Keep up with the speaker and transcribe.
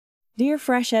Dear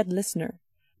Fresh Ed listener,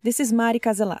 this is Mari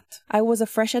Casalat. I was a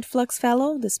Fresh Ed Flux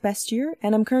Fellow this past year,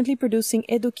 and I'm currently producing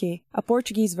Eduque, a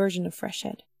Portuguese version of Fresh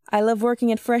Ed. I love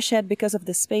working at Fresh Ed because of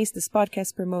the space this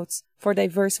podcast promotes for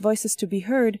diverse voices to be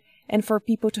heard and for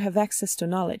people to have access to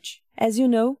knowledge. As you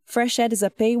know, Fresh Ed is a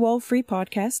paywall-free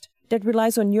podcast that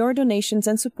relies on your donations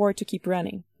and support to keep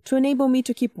running. To enable me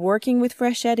to keep working with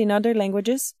Fresh Ed in other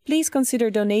languages, please consider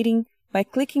donating by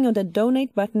clicking on the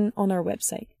donate button on our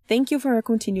website. Thank you for your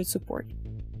continued support.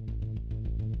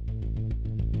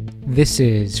 This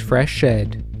is Fresh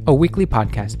Ed, a weekly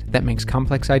podcast that makes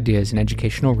complex ideas in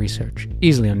educational research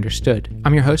easily understood.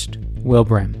 I'm your host, Will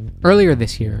Brehm. Earlier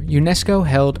this year, UNESCO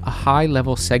held a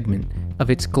high-level segment of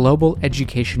its Global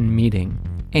Education Meeting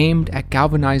aimed at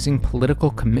galvanizing political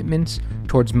commitments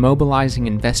towards mobilizing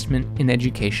investment in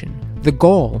education. The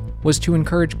goal was to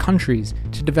encourage countries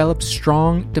to develop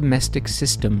strong domestic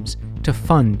systems to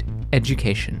fund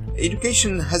education.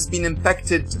 Education has been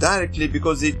impacted directly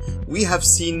because we have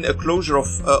seen a closure of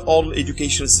all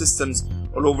education systems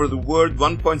all over the world.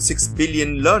 1.6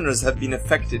 billion learners have been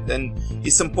affected, and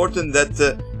it's important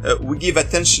that we give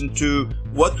attention to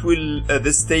what will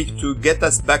this take to get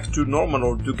us back to normal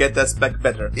or to get us back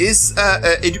better. Is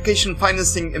education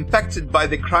financing impacted by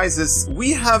the crisis?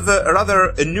 We have a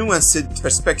rather nuanced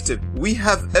perspective. We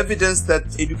have evidence that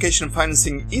education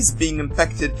financing is being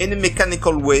impacted in a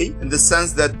mechanical way, in the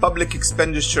sense that public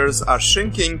expenditures are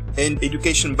shrinking and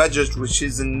education budget, which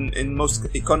is in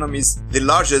most economies the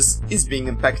largest, is being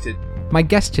impacted. My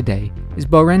guest today is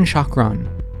Boren Chakran,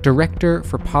 Director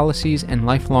for Policies and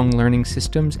Lifelong Learning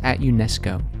Systems at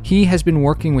UNESCO. He has been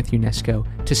working with UNESCO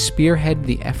to spearhead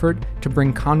the effort to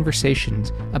bring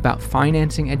conversations about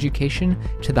financing education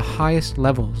to the highest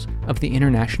levels of the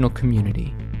international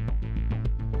community.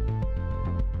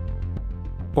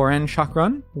 Boren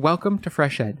Chakran, welcome to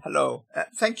Fresh Ed. Hello.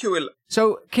 Thank you, Will.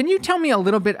 So, can you tell me a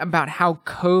little bit about how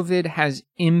COVID has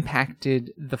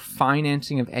impacted the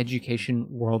financing of education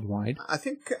worldwide? I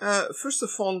think, first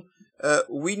of all,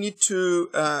 we need to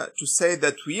say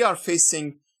that we are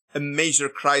facing a major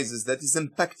crisis that is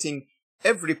impacting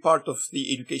every part of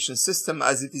the education system,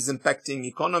 as it is impacting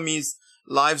economies,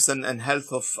 lives, and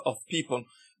health of people.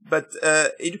 But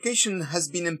education has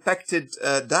been impacted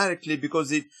directly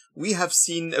because we have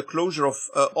seen a closure of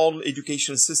all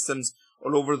education systems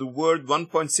all over the world.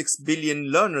 1.6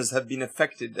 billion learners have been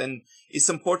affected, and it's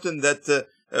important that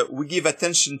we give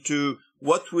attention to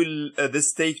what will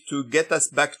this take to get us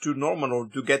back to normal or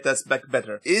to get us back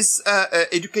better. Is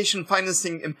education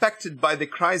financing impacted by the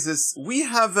crisis? We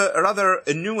have a rather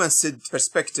nuanced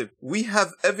perspective. We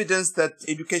have evidence that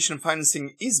education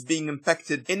financing is being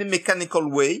impacted in a mechanical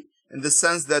way, in the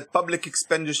sense that public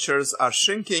expenditures are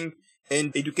shrinking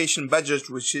and education budget,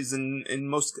 which is in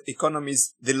most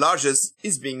economies the largest,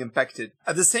 is being impacted.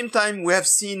 At the same time, we have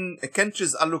seen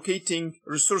countries allocating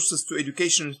resources to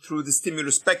education through the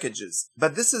stimulus packages.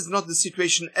 But this is not the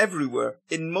situation everywhere.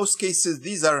 In most cases,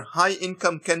 these are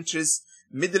high-income countries,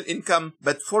 middle income,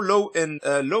 but for low and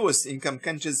lowest income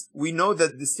countries, we know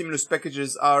that the stimulus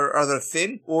packages are rather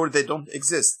thin or they don't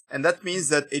exist. And that means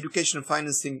that education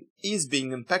financing is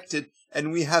being impacted.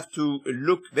 And we have to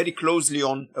look very closely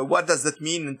on what does that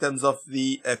mean in terms of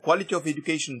the quality of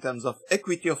education, in terms of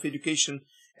equity of education,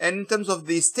 and in terms of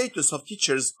the status of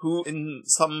teachers who in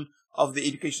some of the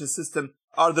education system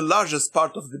are the largest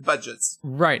part of the budgets.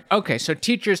 Right. Okay. So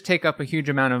teachers take up a huge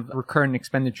amount of recurrent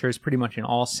expenditures pretty much in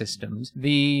all systems.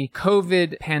 The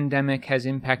COVID pandemic has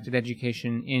impacted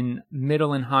education in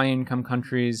middle and high income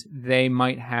countries. They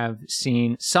might have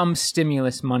seen some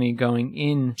stimulus money going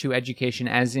into education,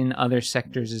 as in other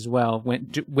sectors as well,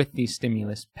 with these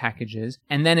stimulus packages.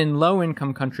 And then in low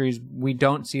income countries, we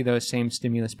don't see those same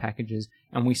stimulus packages,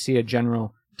 and we see a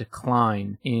general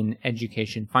decline in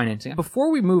education financing.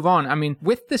 Before we move on, I mean,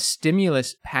 with the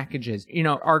stimulus packages,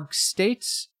 are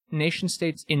nation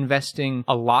states investing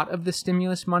a lot of the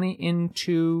stimulus money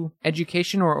into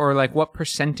education, or like what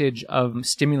percentage of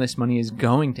stimulus money is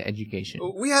going to education?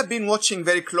 We have been watching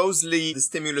very closely the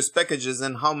stimulus packages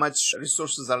and how much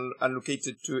resources are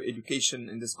allocated to education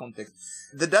in this context.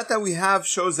 The data we have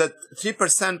shows that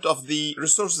 3% of the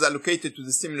resources allocated to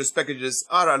the stimulus packages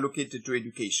are allocated to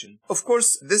education. Of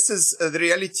course, this is the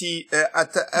reality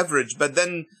at the average, but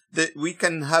then we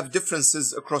can have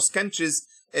differences across countries.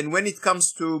 And when it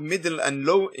comes to middle and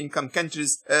low income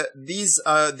countries,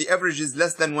 the average is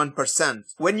less than 1%.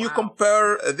 When you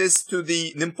compare this to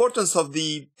the importance of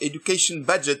the education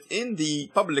budget in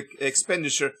the public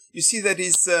expenditure, you see that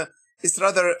is it's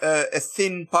rather a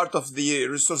thin part of the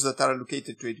resources that are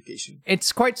allocated to education.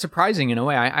 It's quite surprising in a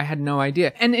way. I had no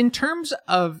idea. And in terms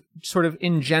of sort of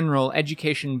in general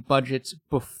education budgets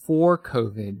before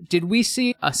COVID, did we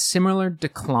see a similar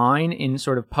decline in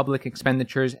sort of public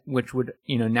expenditures, which would,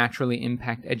 naturally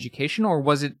impact education, or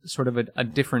was it sort of a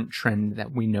different trend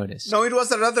that we noticed? No, it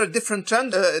was a rather different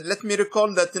trend. Let me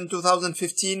recall that in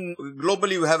 2015,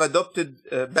 globally, we have adopted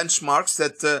benchmarks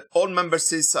that all member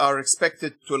states are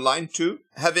expected to align to,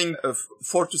 having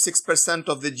 4 to 6%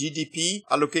 of the GDP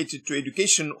allocated to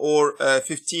education, or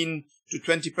 15 to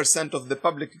 20% of the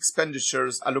public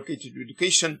expenditures allocated to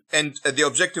education. And the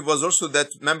objective was also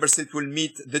that member states will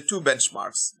meet the two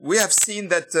benchmarks. We have seen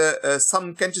that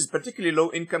some countries, particularly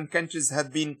low-income countries,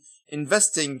 have been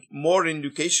investing more in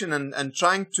education and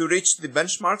trying to reach the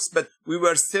benchmarks, but we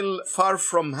were still far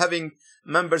from having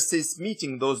member states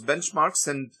meeting those benchmarks.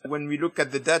 And when we look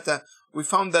at the data, we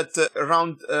found that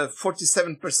around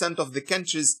 47% of the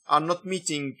countries are not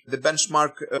meeting the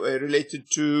benchmark related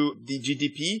to the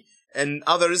GDP, and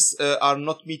others are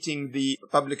not meeting the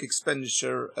public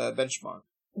expenditure benchmark.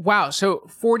 Wow. So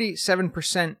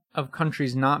 47% of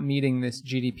countries not meeting this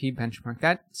GDP benchmark.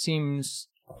 That seems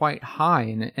quite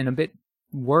high and a bit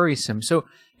worrisome. So,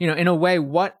 in a way,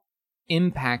 what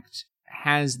impact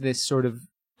has this sort of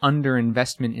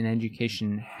underinvestment in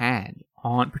education had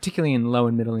on, particularly in low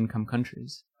and middle income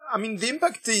countries? I mean, the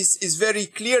impact is very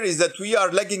clear, is that we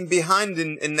are lagging behind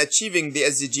in achieving the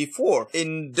SDG 4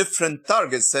 in different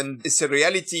targets. And it's a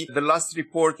reality. The last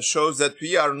report shows that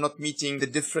we are not meeting the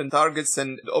different targets.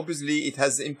 And obviously it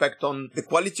has impact on the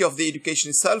quality of the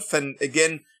education itself. And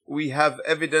again, we have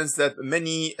evidence that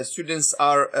many students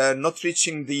are not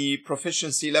reaching the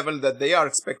proficiency level that they are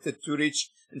expected to reach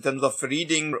in terms of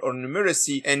reading or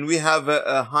numeracy. And we have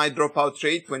a high dropout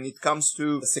rate when it comes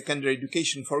to secondary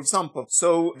education, for example.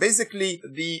 So basically,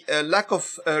 the lack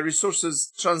of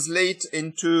resources translate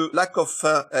into lack of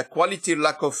quality,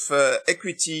 lack of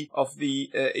equity of the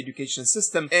education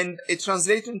system. And it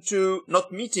translates into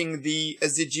not meeting the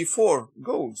SDG 4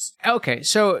 goals. Okay.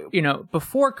 So,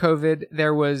 before COVID,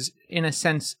 there was, in a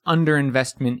sense,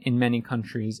 underinvestment in many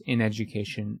countries in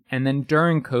education. And then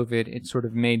during COVID, it sort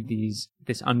of made this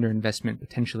underinvestment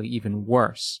potentially even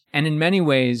worse. And in many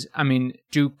ways, I mean,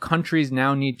 do countries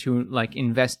now need to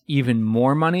invest even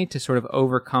more money to sort of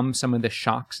overcome some of the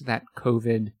shocks that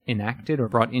COVID enacted or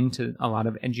brought into a lot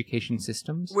of education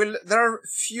systems? Well, there are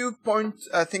few points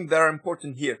I think that are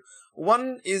important here.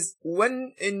 One is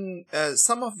when in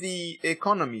some of the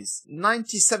economies,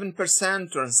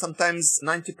 97% or sometimes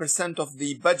 90% of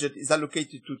the budget is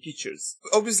allocated to teachers.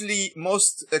 Obviously,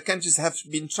 most countries have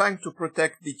been trying to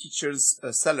protect the teachers'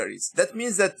 salaries. That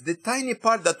means that the tiny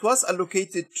part that was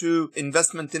allocated to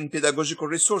investment in pedagogical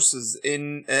resources,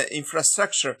 in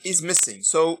infrastructure, is missing.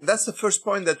 So that's the first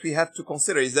point that we have to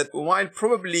consider, is that while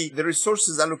probably the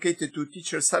resources allocated to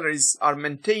teacher salaries are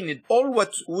maintained, all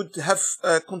what would have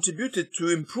contributed to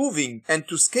improving and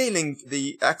to scaling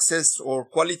the access or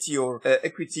quality or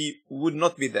equity would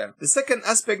not be there. The second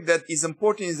aspect that is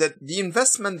important is that the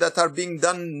investment that are being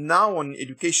done now on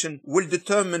education will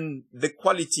determine the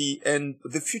quality and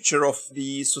the future of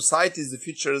the societies, the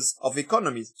futures of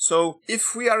economies. So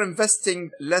if we are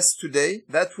investing less today,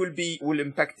 that will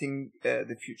impacting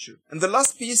the future. And the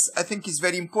last piece I think is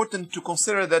very important to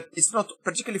consider, that it's not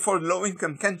particularly for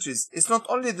low-income countries. It's not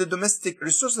only the domestic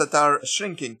resources that are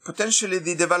shrinking. Potentially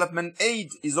the development aid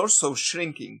is also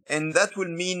shrinking, and that will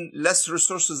mean less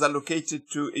resources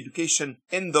allocated to education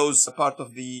in those part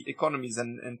of the economies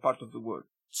and part of the world.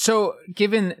 So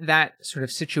given that sort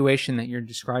of situation that you're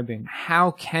describing,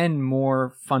 how can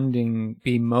more funding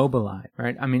be mobilized,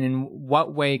 right? I mean, in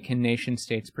what way can nation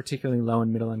states, particularly low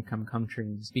and middle income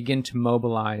countries, begin to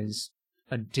mobilize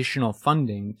additional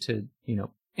funding to,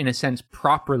 in a sense,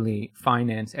 properly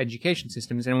finance education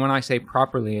systems? And when I say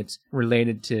properly, it's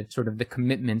related to sort of the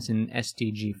commitments in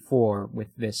SDG 4 with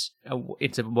this,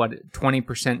 it's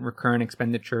 20% recurrent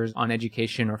expenditures on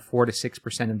education, or 4 to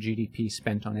 6% of GDP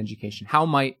spent on education. How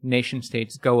might nation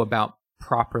states go about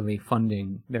properly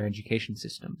funding their education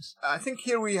systems? I think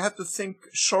here we have to think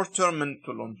short-term and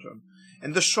to long-term.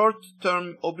 In the short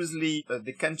term, obviously,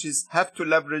 the countries have to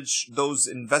leverage those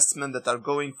investments that are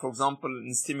going, for example,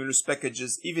 in stimulus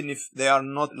packages, even if they are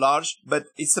not large. But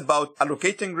it's about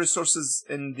allocating resources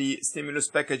in the stimulus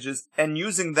packages and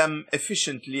using them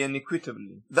efficiently and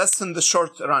equitably. That's in the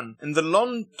short run. In the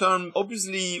long term,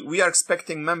 obviously, we are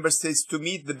expecting member states to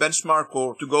meet the benchmark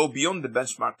or to go beyond the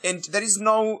benchmark. And there is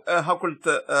no,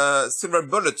 silver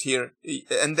bullet here,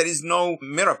 and there is no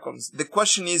miracles. The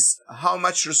question is how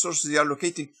much resources you are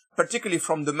allocating, particularly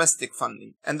from domestic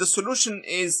funding. And the solution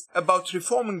is about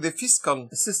reforming the fiscal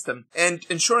system and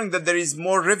ensuring that there is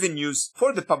more revenues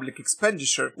for the public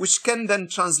expenditure, which can then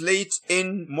translate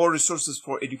in more resources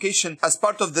for education as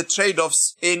part of the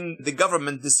trade-offs in the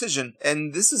government decision.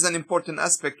 And this is an important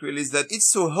aspect, really, is that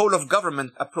it's a whole of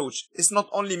government approach. It's not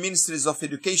only ministries of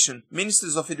education.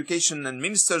 Ministries of education and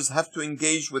ministers have to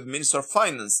engage with Minister of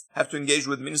Finance, have to engage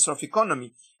with Minister of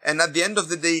Economy. And at the end of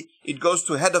the day, it goes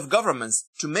to head of governments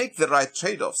to make the right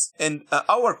trade-offs. And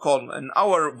our call and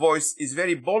our voice is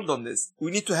very bold on this. We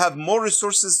need to have more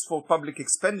resources for public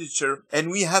expenditure,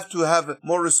 and we have to have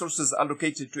more resources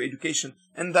allocated to education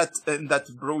in that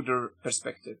broader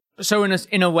perspective. So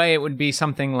in a way, it would be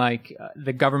something like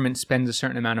the government spends a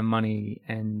certain amount of money,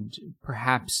 and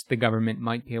perhaps the government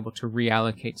might be able to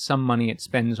reallocate some money it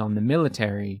spends on the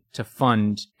military to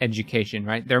fund education,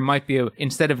 right? There might be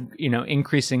instead of,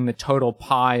 increasing the total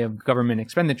pie of government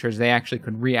expenditures, they actually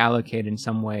could reallocate in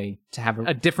some way to have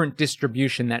a different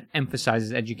distribution that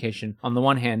emphasizes education on the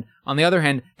one hand. On the other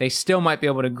hand, they still might be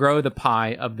able to grow the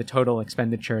pie of the total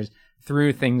expenditures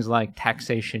through things like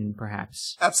taxation,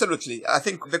 perhaps. Absolutely. I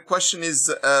think the question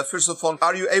is, first of all,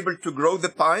 are you able to grow the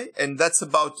pie? And that's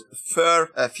about fair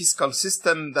fiscal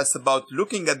system. That's about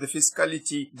looking at the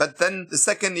fiscality. But then the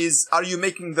second is, are you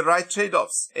making the right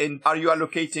trade-offs? And are you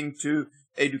allocating to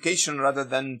education rather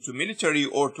than to military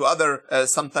or to other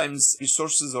sometimes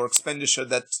resources or expenditure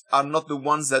that are not the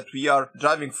ones that we are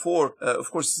driving for?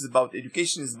 Of course, it's about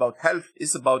education, it's about health,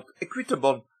 it's about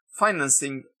equitable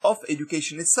financing of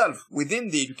education itself within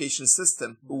the education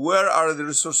system. Where are the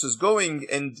resources going,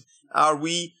 and are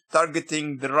we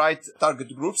targeting the right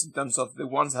target groups in terms of the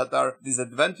ones that are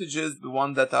disadvantages, the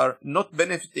ones that are not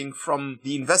benefiting from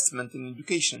the investment in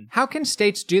education? How can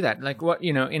states do that? Like what,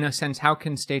 in a sense, how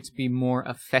can states be more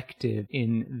effective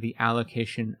in the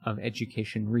allocation of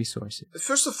education resources?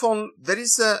 First of all, there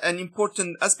is an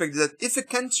important aspect that if a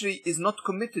country is not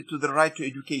committed to the right to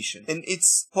education and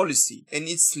its policy and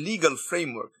its legal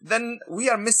framework, then we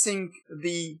are missing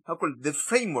the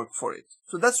framework for it.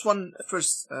 So that's one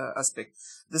first aspect.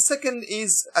 The second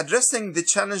is addressing the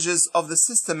challenges of the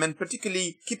system and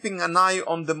particularly keeping an eye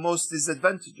on the most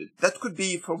disadvantaged. That could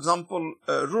be, for example,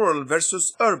 rural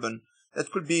versus urban. That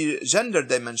could be gender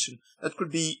dimension. That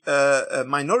could be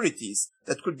minorities.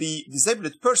 That could be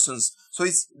disabled persons. So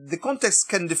the context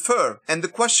can differ. And the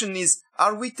question is,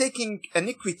 are we taking an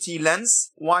equity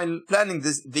lens while planning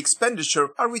the expenditure?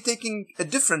 Are we taking a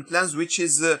different lens which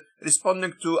is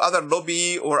responding to other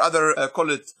lobby or other,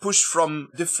 push from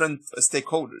different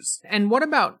stakeholders? And what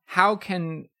about how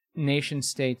can nation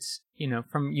states,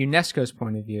 from UNESCO's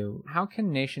point of view, how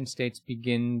can nation states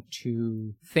begin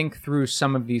to think through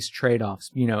some of these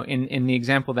trade-offs? In the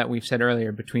example that we've said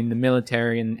earlier between the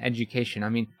military and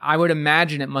education, I would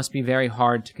imagine it must be very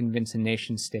hard to convince a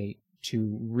nation state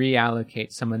to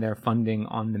reallocate some of their funding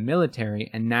on the military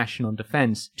and national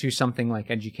defense to something like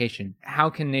education.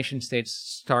 How can nation states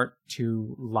start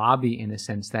to lobby, in a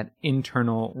sense, that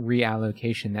internal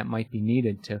reallocation that might be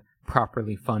needed to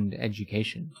properly fund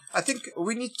education? I think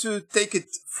we need to take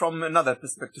it from another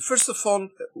perspective. First of all,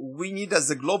 we need as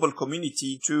a global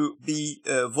community to be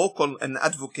vocal and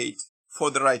advocate for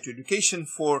the right to education,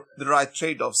 for the right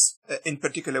trade-offs, in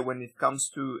particular when it comes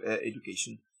to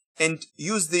education. And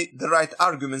use the right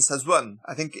arguments as well.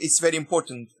 I think it's very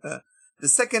important. The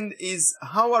second is,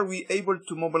 how are we able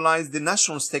to mobilize the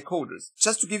national stakeholders?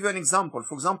 Just to give you an example,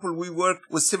 for example, we work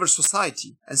with civil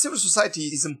society. And civil society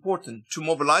is important to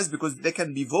mobilize because they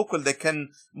can be vocal, they can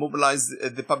mobilize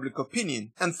the public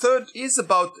opinion. And third is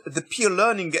about the peer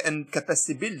learning and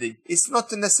capacity building. It's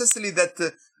not necessarily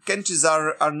that countries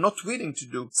are not willing to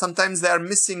do. Sometimes they are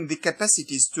missing the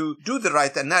capacities to do the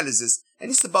right analysis. And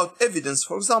it's about evidence,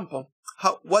 for example,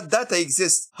 what data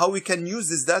exists, how we can use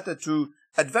this data to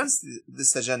advance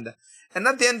this agenda. And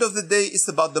at the end of the day, it's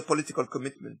about the political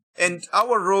commitment. And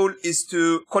our role is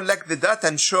to collect the data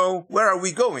and show where are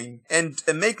we going and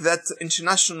make that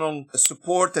international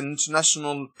support and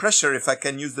international pressure, if I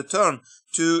can use the term,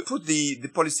 to put the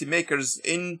policymakers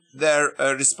in their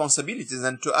responsibilities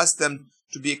and to ask them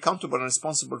to be accountable and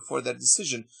responsible for their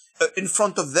decision in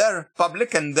front of their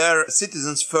public and their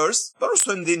citizens first, but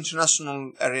also in the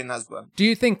international arena as well. Do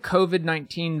you think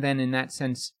COVID-19 then, in that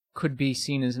sense, could be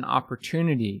seen as an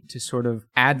opportunity to sort of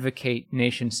advocate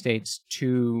nation states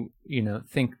to,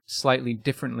 think slightly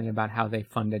differently about how they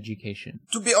fund education?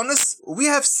 To be honest, we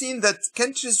have seen that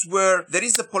countries where there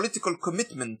is a political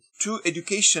commitment to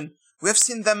education, we have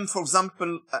seen them, for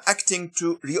example, acting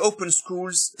to reopen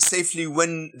schools safely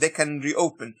when they can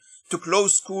reopen, to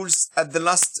close schools at the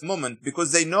last moment,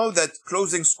 because they know that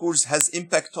closing schools has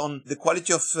impact on the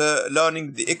quality of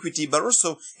learning, the equity, but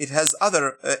also it has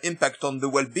other impact on the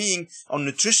well-being, on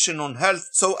nutrition, on health.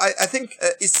 So I think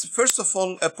it's first of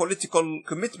all a political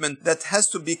commitment that has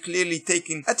to be clearly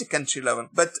taken at a country level.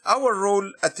 But our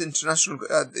role at the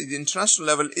international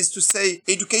level is to say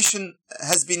education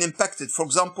has been impacted. For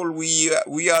example,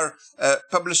 we are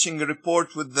publishing a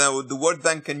report with the World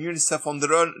Bank and UNICEF on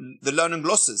the learning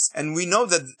losses. And we know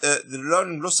that the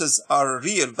learning losses are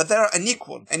real, but they are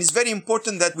unequal. And it's very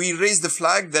important that we raise the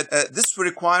flag that this will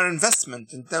require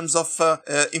investment in terms of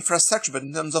infrastructure, but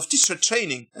in terms of teacher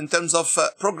training, in terms of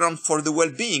programs for the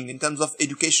well-being, in terms of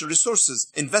education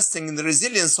resources, investing in the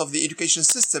resilience of the education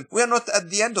system. We are not at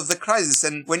the end of the crisis.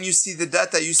 And when you see the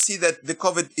data, you see that the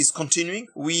COVID is continuing.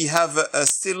 We have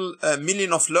still a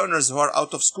million of learners who are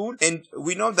out of school. And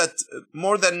we know that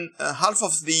more than half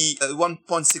of the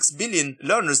 1.6 billion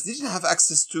learners didn't have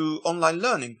access to online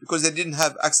learning because they didn't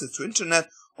have access to internet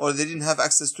or they didn't have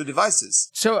access to devices.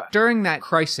 So during that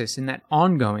crisis, in that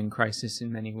ongoing crisis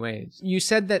in many ways, you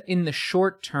said that in the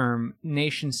short term,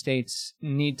 nation states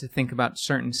need to think about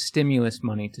certain stimulus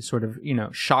money to sort of,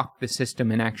 shock the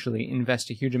system and actually invest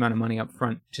a huge amount of money up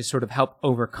front to sort of help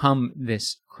overcome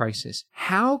this crisis.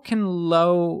 How can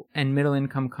low and middle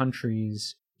income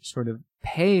countries sort of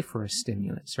pay for a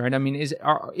stimulus, right? I mean, is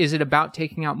it about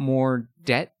taking out more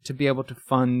debt to be able to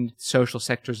fund social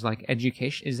sectors like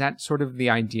education? Is that sort of the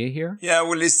idea here? Yeah,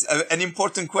 well, it's an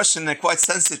important question and quite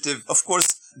sensitive. Of course,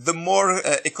 the more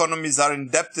economies are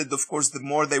indebted, of course, the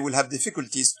more they will have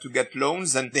difficulties to get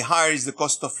loans, and the higher is the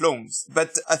cost of loans.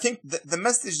 But I think the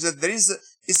message that there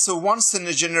is a once in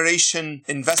a generation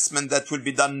investment that will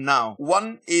be done now.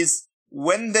 One is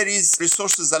when there is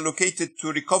resources allocated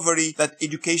to recovery, that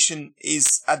education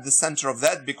is at the center of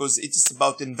that because it is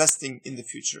about investing in the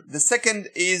future. The second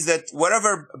is that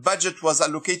wherever budget was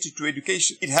allocated to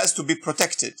education, it has to be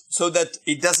protected so that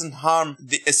it doesn't harm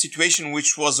a situation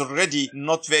which was already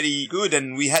not very good,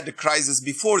 and we had a crisis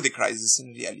before the crisis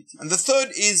in reality. And the third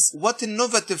is what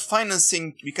innovative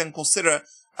financing we can consider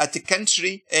at a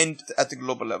country and at a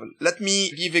global level. Let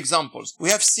me give examples. We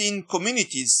have seen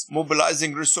communities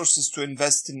mobilizing resources to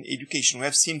invest in education. We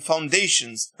have seen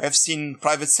foundations. We have seen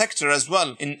private sector as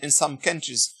well in some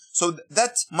countries. So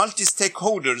that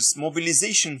multi-stakeholders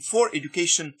mobilization for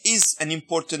education is an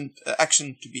important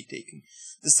action to be taken.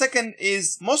 The second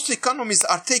is most economies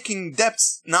are taking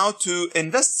debts now to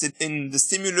invest in the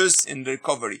stimulus, in the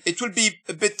recovery. It will be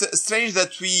a bit strange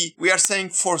that we are saying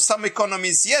for some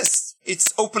economies, yes,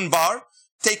 it's open bar,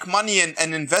 take money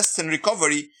and invest in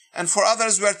recovery. And for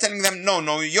others, we are telling them,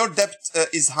 no, your debt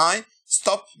is high.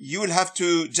 Stop. You will have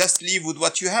to just live with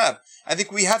what you have. I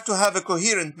think we have to have a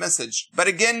coherent message. But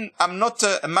again, I'm not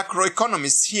a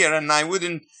macroeconomist here, and I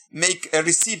wouldn't make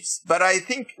receipts, but I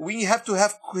think we have to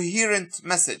have coherent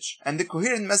message. And the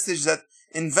coherent message that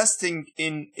investing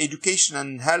in education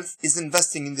and health is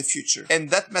investing in the future. And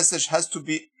that message has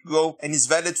to go and is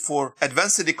valid for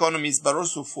advanced economies, but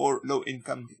also for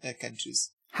low-income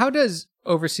countries. How does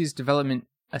overseas development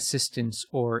assistance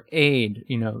or aid,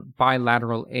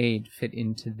 bilateral aid fit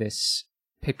into this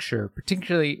picture,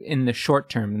 particularly in the short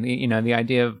term, the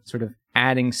idea of sort of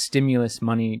adding stimulus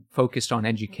money focused on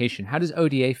education? How does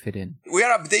ODA fit in? We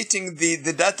are updating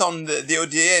the data on the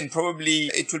ODA, and probably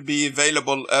it will be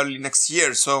available early next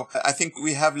year. So I think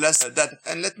we have less data.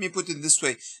 And let me put it this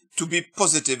way. To be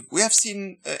positive, we have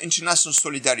seen international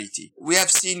solidarity. We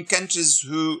have seen countries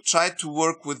who try to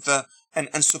work with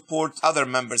and support other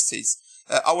member states.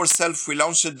 Ourselves, we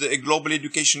launched a global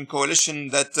education coalition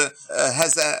that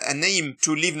has an aim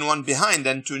to leave no one behind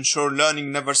and to ensure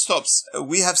learning never stops.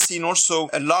 We have seen also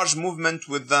a large movement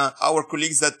with our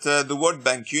colleagues at the World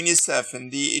Bank, UNICEF,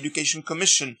 and the Education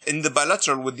Commission, in the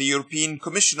bilateral with the European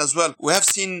Commission as well. We have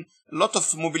seen a lot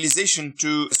of mobilization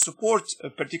to support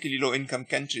particularly low-income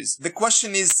countries. The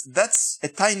question is, that's a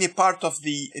tiny part of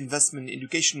the investment in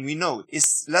education. We know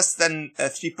it's less than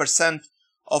 3%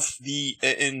 of the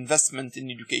investment in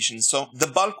education. So the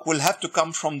bulk will have to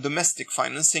come from domestic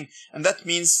financing. And that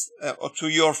means, to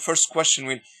your first question,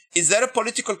 Will, is there a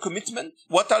political commitment?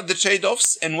 What are the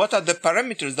trade-offs and what are the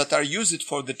parameters that are used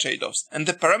for the trade-offs? And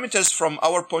the parameters from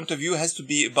our point of view has to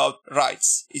be about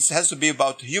rights. It has to be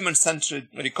about human-centered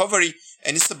recovery,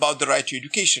 and it's about the right to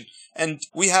education. And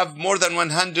we have more than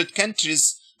 100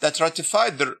 countries that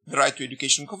ratified the Right to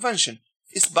Education Convention.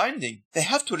 is binding. They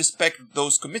have to respect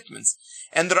those commitments.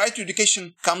 And the right to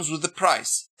education comes with a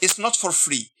price. It's not for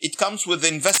free. It comes with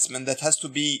the investment that has to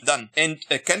be done. And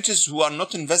countries who are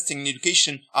not investing in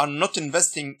education are not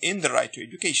investing in the right to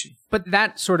education. But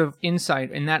that sort of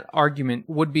insight and that argument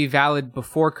would be valid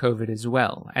before COVID as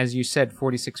well. As you said,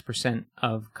 46%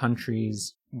 of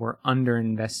countries were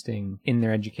underinvesting in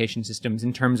their education systems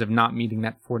in terms of not meeting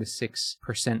that 4 to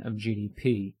 6% of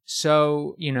GDP.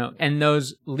 So, and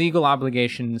those legal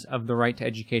obligations of the right to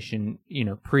education,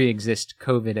 pre-exist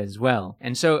COVID as well.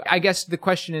 And so I guess the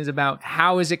question is about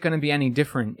how is it going to be any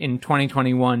different in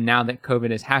 2021 now that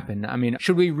COVID has happened? I mean,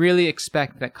 should we really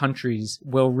expect that countries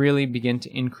will really begin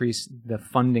to increase the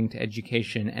funding to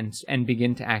education and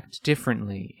begin to act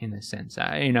differently in a sense?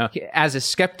 As a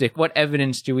skeptic, what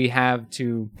evidence do we have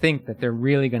to think that they're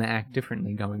really going to act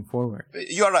differently going forward?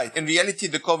 You are right. In reality,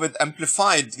 the COVID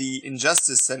amplified the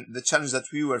injustice and the challenge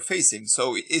that we were facing.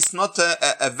 So it's not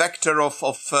a vector of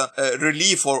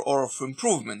relief or of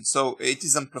improvement. So it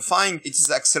is amplifying, it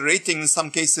is accelerating in some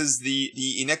cases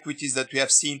the inequities that we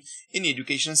have seen in the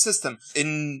education system.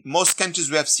 In most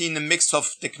countries, we have seen a mix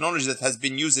of technology that has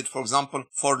been used, for example,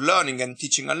 for learning and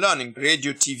teaching and learning,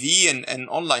 radio, TV, and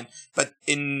online. But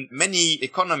in many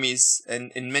economies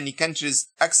and in many countries,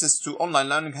 access to online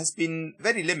learning has been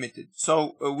very limited.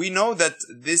 So we know that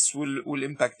this will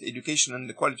impact education and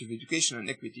the quality of education and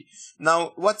equity.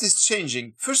 Now, what is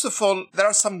changing? First of all, there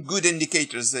are some good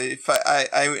indicators. If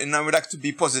I would like to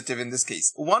be positive in this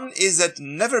case. One is that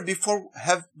never before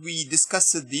have we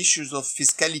discussed the issues of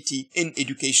fiscality in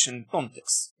education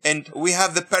context. And we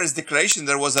have the Paris Declaration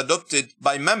that was adopted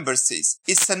by member states.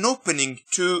 It's an opening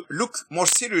to look more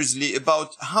seriously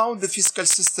about how the fiscal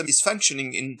system is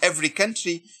functioning in every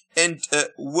country and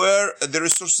where the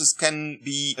resources can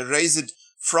be raised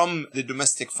from the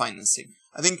domestic financing.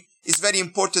 I think it's a very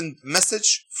important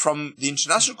message from the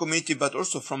international community, but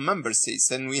also from member states.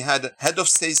 And we had head of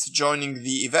states joining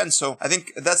the event. So I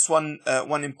think that's one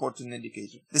important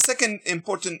indicator. The second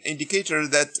important indicator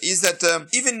is that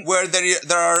even where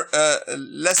there are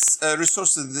less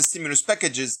resources in the stimulus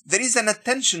packages, there is an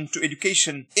attention to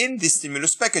education in the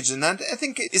stimulus package. And I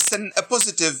think it's a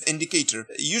positive indicator.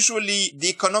 Usually the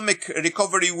economic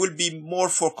recovery will be more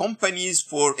for companies,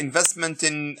 for investment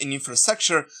in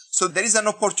infrastructure. So there is an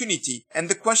opportunity. And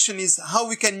the question is how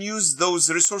we can use those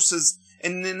resources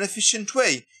in an efficient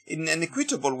way, in an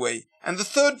equitable way. And the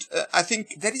third, I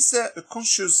think there is a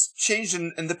conscious change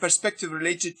in the perspective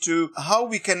related to how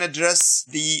we can address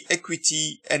the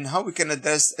equity and how we can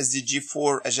address SDG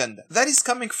 4 agenda. That is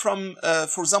coming from,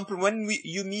 for example, when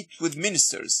you meet with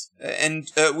ministers, and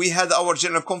we had our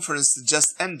general conference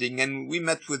just ending, and we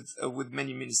met with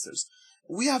many ministers.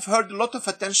 We have heard a lot of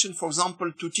attention, for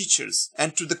example, to teachers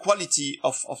and to the quality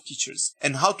of teachers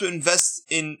and how to invest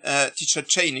in teacher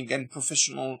training and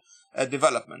professional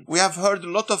development. We have heard a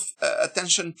lot of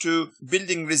attention to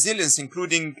building resilience,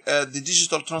 including the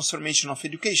digital transformation of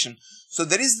education. So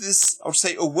there is this, I would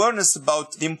say, awareness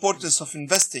about the importance of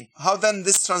investing. How then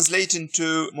this translates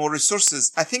into more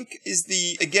resources, I think is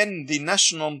the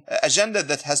national agenda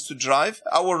that has to drive.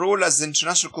 Our role as the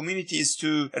international community is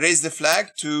to raise the flag,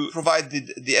 to provide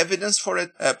the evidence for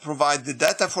it, provide the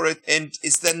data for it, and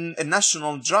it's then a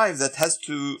national drive that has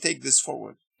to take this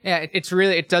forward. Yeah,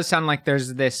 it does sound like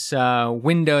there's this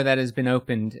window that has been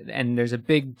opened, and there's a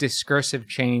big discursive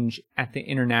change at the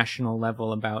international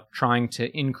level about trying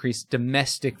to increase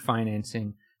domestic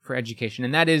financing for education.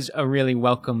 And that is a really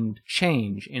welcomed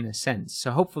change in a sense.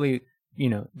 So hopefully,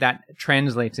 that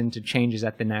translates into changes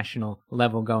at the national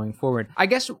level going forward. I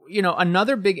guess,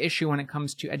 another big issue when it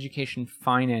comes to education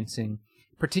financing,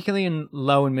 particularly in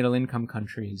low and middle income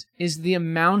countries, is the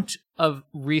amount of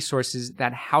resources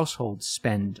that households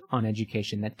spend on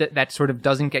education that sort of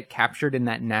doesn't get captured in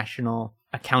that national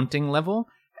accounting level.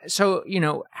 So,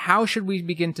 how should we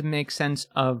begin to make sense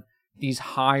of these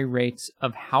high rates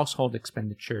of household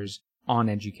expenditures on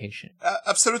education?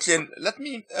 Absolutely. And let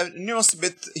me nuance a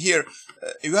bit here.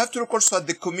 You have to look also at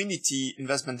the community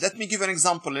investment. Let me give an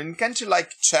example. In a country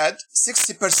like Chad,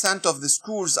 60% of the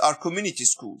schools are community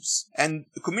schools. And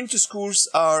the community schools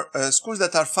are schools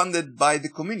that are funded by the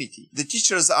community. The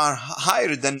teachers are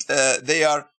hired and they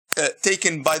are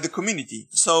taken by the community.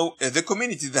 So the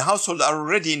community, the household are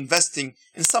already investing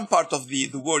in some part of the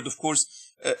world, of course,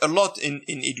 a lot in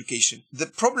education. The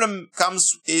problem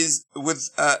comes is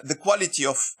with the quality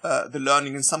of the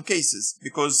learning in some cases,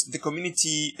 because the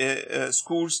community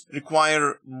schools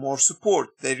require more support.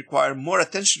 They require more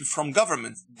attention from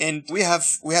government. And we have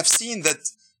seen that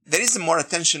there is more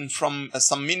attention from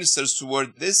some ministers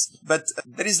toward this, but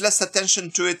there is less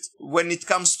attention to it when it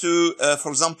comes to,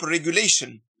 for example,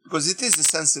 regulation. because it is a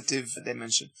sensitive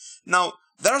dimension. Now,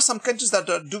 there are some countries that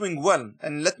are doing well,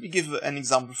 and let me give an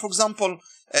example. For example,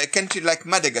 a country like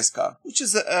Madagascar, which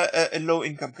is a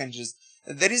low-income country,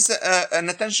 there is an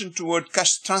attention toward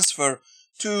cash transfer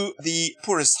to the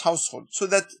poorest household, so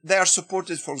that they are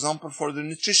supported, for example, for the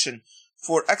nutrition,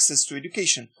 for access to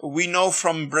education. We know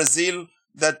from Brazil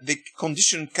that the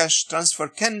conditioned cash transfer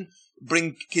can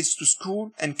bring kids to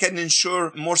school and can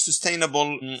ensure more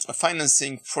sustainable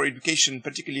financing for education,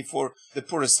 particularly for the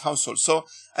poorest households. So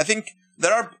I think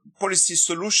there are policy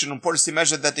solutions and policy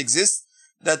measures that exist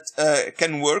that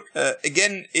can work.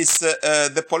 Again, it's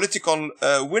the political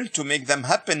will to make them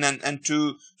happen and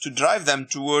to drive them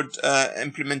toward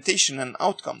implementation and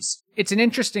outcomes. It's an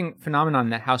interesting phenomenon,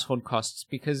 that household costs,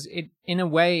 because in a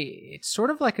way, it's sort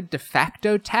of like a de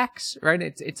facto tax, right?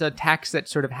 It's a tax that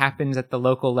sort of happens at the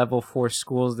local level for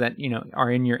schools that,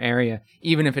 are in your area,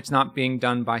 even if it's not being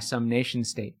done by some nation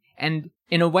state. And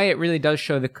in a way, it really does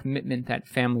show the commitment that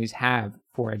families have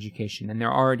for education, and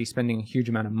they're already spending a huge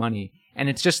amount of money. And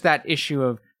it's just that issue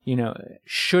of,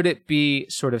 should it be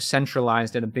sort of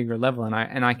centralized at a bigger level?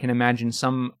 And I can imagine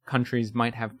some countries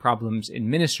might have problems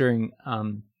administering,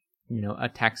 a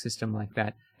tax system like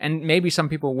that. And maybe some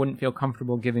people wouldn't feel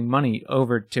comfortable giving money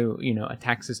over to, a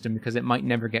tax system because it might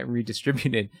never get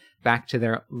redistributed back to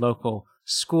their local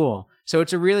school. So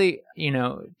it's a really,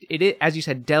 it is, as you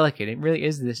said, delicate. It really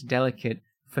is this delicate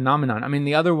phenomenon. I mean,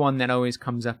 the other one that always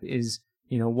comes up is,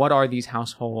 what are these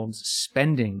households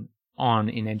spending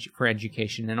on for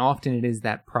education? And often it is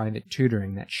that private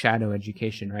tutoring, that shadow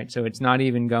education, right? So it's not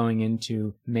even going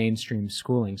into mainstream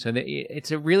schooling. So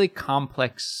it's a really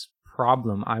complex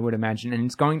problem, I would imagine, and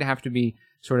it's going to have to be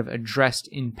sort of addressed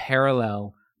in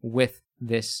parallel with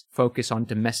this focus on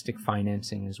domestic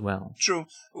financing as well. True.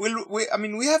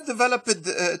 We have developed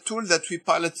a tool that we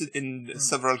piloted in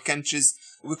several countries.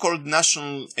 We call it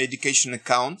National Education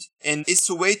Account, and it's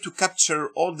a way to capture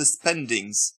all the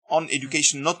spendings on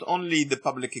education, not only the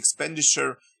public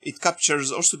expenditure. It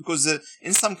captures also because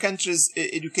in some countries,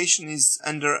 education is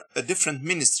under different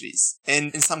ministries.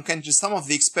 And in some countries, some of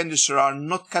the expenditure are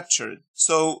not captured.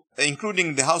 So,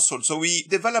 including the household. So we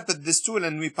developed this tool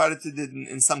and we piloted it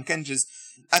in some countries.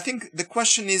 I think the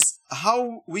question is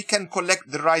how we can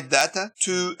collect the right data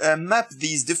to map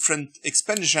these different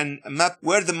expenditure and map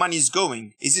where the money is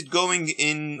going. Is it going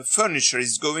in furniture?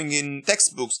 Is it going in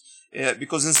textbooks?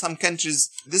 Because in some countries,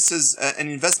 this is an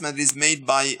investment that is made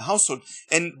by household.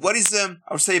 And what is, I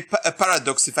would say, a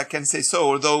paradox, if I can say so,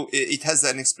 although it has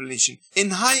an explanation.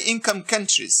 In high-income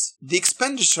countries, the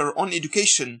expenditure on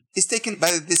education is taken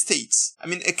by the states. I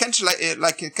mean, a country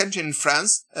like a country in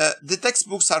France, the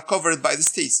textbooks are covered by the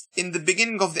states. In the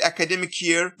beginning of the academic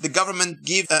year, the government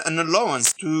gives an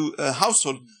allowance to a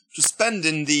household to spend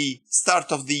in the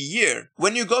start of the year.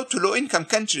 When you go to low-income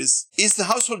countries, it's the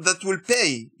household that will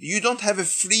pay. You don't have a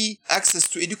free access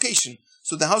to education.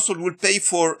 So the household will pay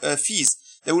for fees.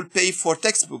 They will pay for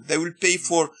textbook. They will pay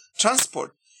for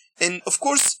transport. And of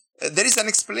course, there is an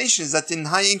explanation that in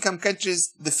high-income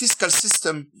countries, the fiscal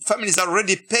system, families are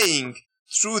already paying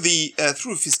through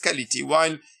fiscality,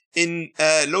 while in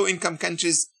low-income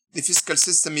countries, the fiscal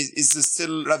system is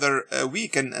still rather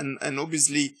weak and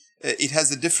obviously it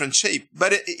has a different shape.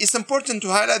 But it's important to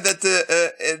highlight that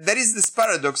there is this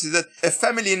paradox, is that a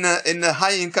family in a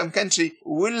high-income country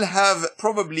will have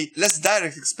probably less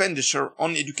direct expenditure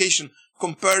on education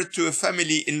compared to a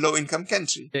family in low-income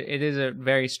country. It is a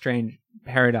very strange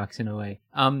paradox in a way.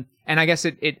 And I guess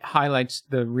it highlights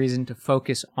the reason to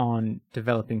focus on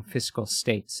developing fiscal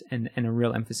states and a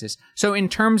real emphasis. So in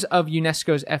terms of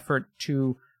UNESCO's effort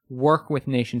to work with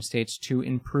nation states to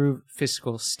improve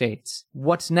fiscal states,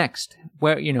 what's next?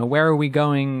 Where are we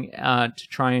going to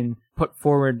try and put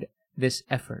forward this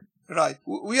effort? Right.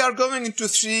 We are going into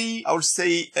three, I would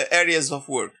say, areas of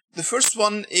work. The first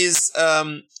one is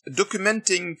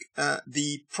documenting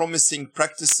the promising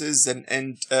practices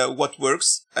and what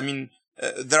works. I mean,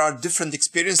 there are different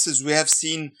experiences. We have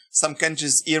seen some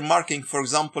countries earmarking, for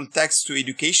example, tax to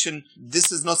education.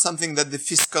 This is not something that the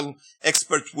fiscal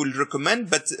expert will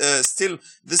recommend, but still,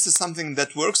 this is something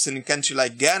that works in a country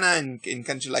like Ghana and in a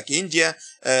country like India,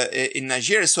 in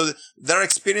Nigeria. So there are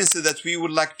experiences that we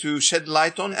would like to shed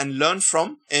light on and learn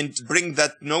from and bring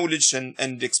that knowledge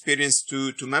and experience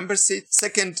to member states.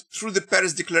 Second, through the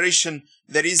Paris Declaration,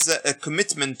 there is a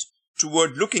commitment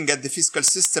toward looking at the fiscal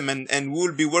system and we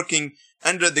will be working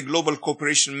under the global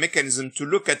cooperation mechanism to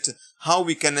look at how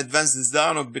we can advance this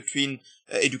dialogue between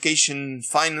education,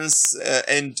 finance,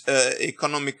 and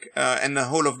economic and a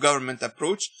whole of government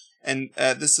approach. And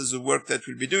this is the work that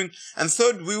we'll be doing. And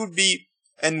third, we will be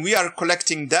And we are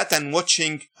collecting data and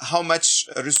watching how much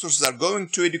resources are going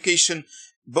to education,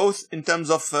 both in terms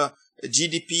of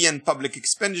GDP and public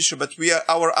expenditure. But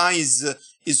our eyes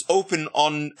is open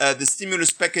on the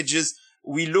stimulus packages.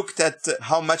 We looked at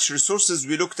how much resources,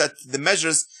 we looked at the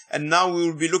measures, and now we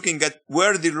will be looking at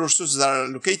where the resources are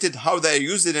located, how they are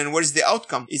used, and where is the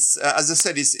outcome. It's, as I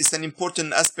said, it's an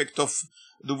important aspect of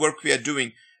the work we are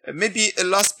doing. Maybe a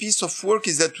last piece of work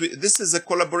is that this is a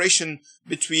collaboration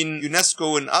between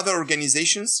UNESCO and other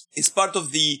organizations. It's part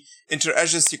of the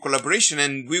interagency collaboration,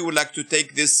 and we would like to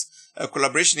take this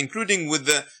collaboration, including with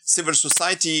the civil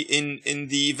society. In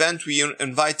the event, we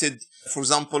invited, for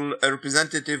example, a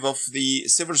representative of the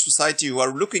civil society who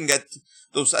are looking at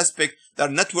those aspects. There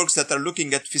are networks that are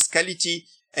looking at fiscality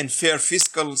and fair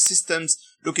fiscal systems,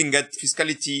 looking at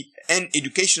fiscality and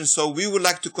education. So we would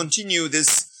like to continue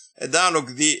this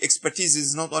dialogue. The expertise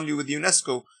is not only with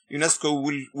UNESCO. UNESCO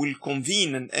will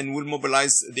convene and will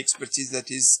mobilize the expertise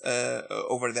that is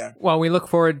over there. Well, we look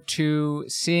forward to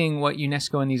seeing what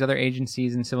UNESCO and these other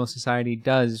agencies and civil society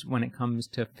does when it comes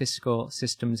to fiscal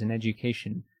systems and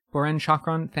education. Boren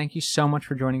Shakran, thank you so much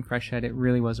for joining FreshEd. It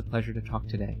really was a pleasure to talk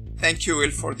today. Thank you, Will,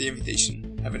 for the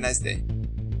invitation. Have a nice day.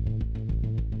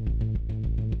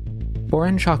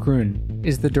 Boren Shakran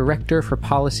is the Director for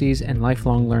Policies and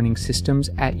Lifelong Learning Systems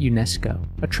at UNESCO.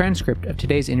 A transcript of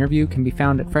today's interview can be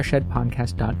found at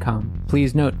freshedpodcast.com.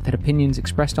 Please note that opinions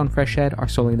expressed on FreshEd are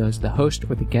solely those of the host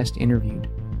or the guest interviewed,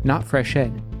 not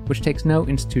FreshEd, which takes no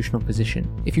institutional position.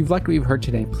 If you've liked what you've heard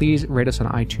today, please rate us on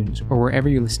iTunes or wherever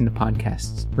you listen to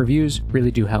podcasts. Reviews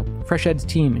really do help. FreshEd's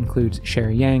team includes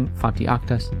Sherry Yang, Fatih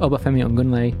Akhtas, Obafemi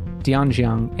Ogunle, Dion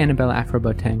Jiang, Annabella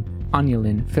Afro-Boateng, Anya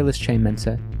Lin, Phyllis Che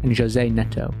Mensa, and Jose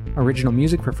Neto. Original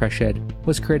music for FreshEd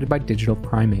was created by Digital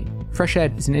Primate.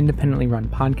 FreshEd is an independently run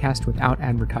podcast without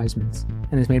advertisements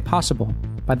and is made possible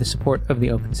by the support of the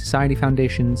Open Society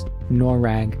Foundations,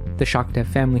 NORAG, the ShockDev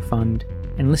Family Fund,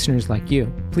 and listeners like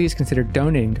you. Please consider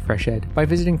donating to FreshEd by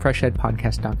visiting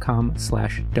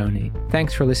freshedpodcast.com/donate.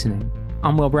 Thanks for listening.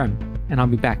 I'm Will Brehm, and I'll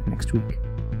be back next week.